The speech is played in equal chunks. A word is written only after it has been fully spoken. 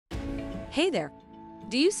Hey there!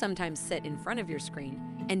 Do you sometimes sit in front of your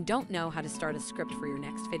screen and don't know how to start a script for your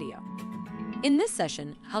next video? In this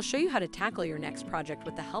session, I'll show you how to tackle your next project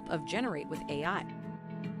with the help of Generate with AI.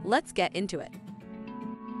 Let's get into it.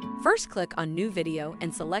 First, click on New Video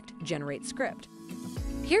and select Generate Script.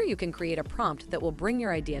 Here you can create a prompt that will bring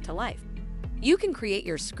your idea to life. You can create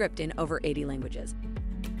your script in over 80 languages.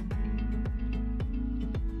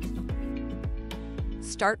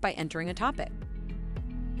 Start by entering a topic.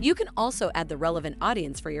 You can also add the relevant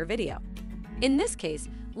audience for your video. In this case,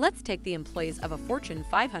 let's take the employees of a Fortune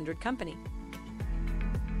 500 company.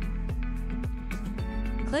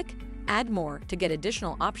 Click Add More to get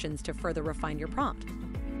additional options to further refine your prompt.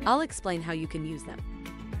 I'll explain how you can use them.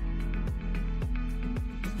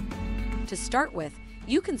 To start with,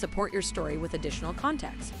 you can support your story with additional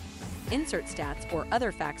context, insert stats or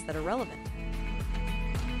other facts that are relevant.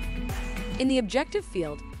 In the objective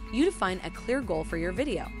field, you define a clear goal for your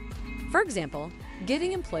video. For example,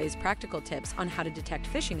 giving employees practical tips on how to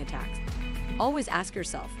detect phishing attacks. Always ask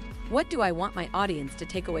yourself, what do I want my audience to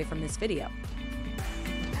take away from this video?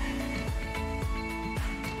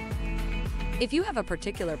 If you have a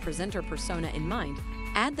particular presenter persona in mind,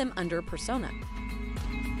 add them under Persona.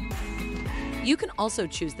 You can also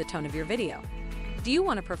choose the tone of your video. Do you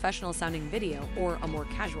want a professional-sounding video or a more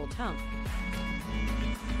casual tone?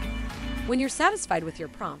 When you're satisfied with your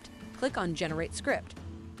prompt, click on Generate Script.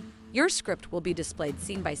 Your script will be displayed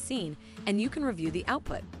scene by scene, and you can review the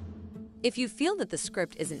output. If you feel that the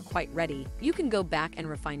script isn't quite ready, you can go back and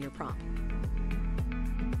refine your prompt.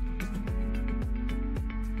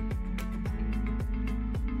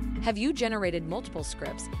 Have you generated multiple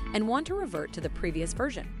scripts and want to revert to the previous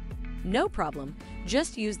version? No problem,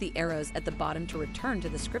 just use the arrows at the bottom to return to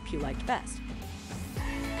the script you liked best.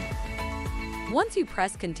 Once you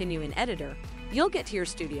press Continue in Editor, you'll get to your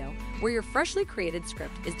studio, where your freshly created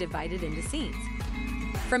script is divided into scenes.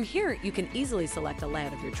 From here, you can easily select a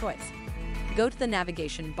layout of your choice. Go to the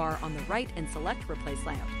navigation bar on the right and select Replace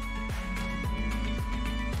Layout.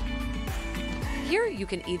 Here, you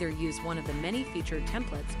can either use one of the many featured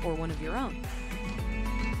templates or one of your own.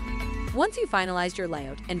 Once you finalized your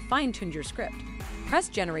layout and fine-tuned your script, press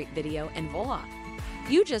Generate Video and voila!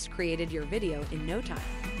 You just created your video in no time.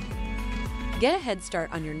 Get a head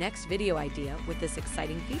start on your next video idea with this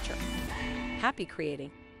exciting feature. Happy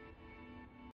creating!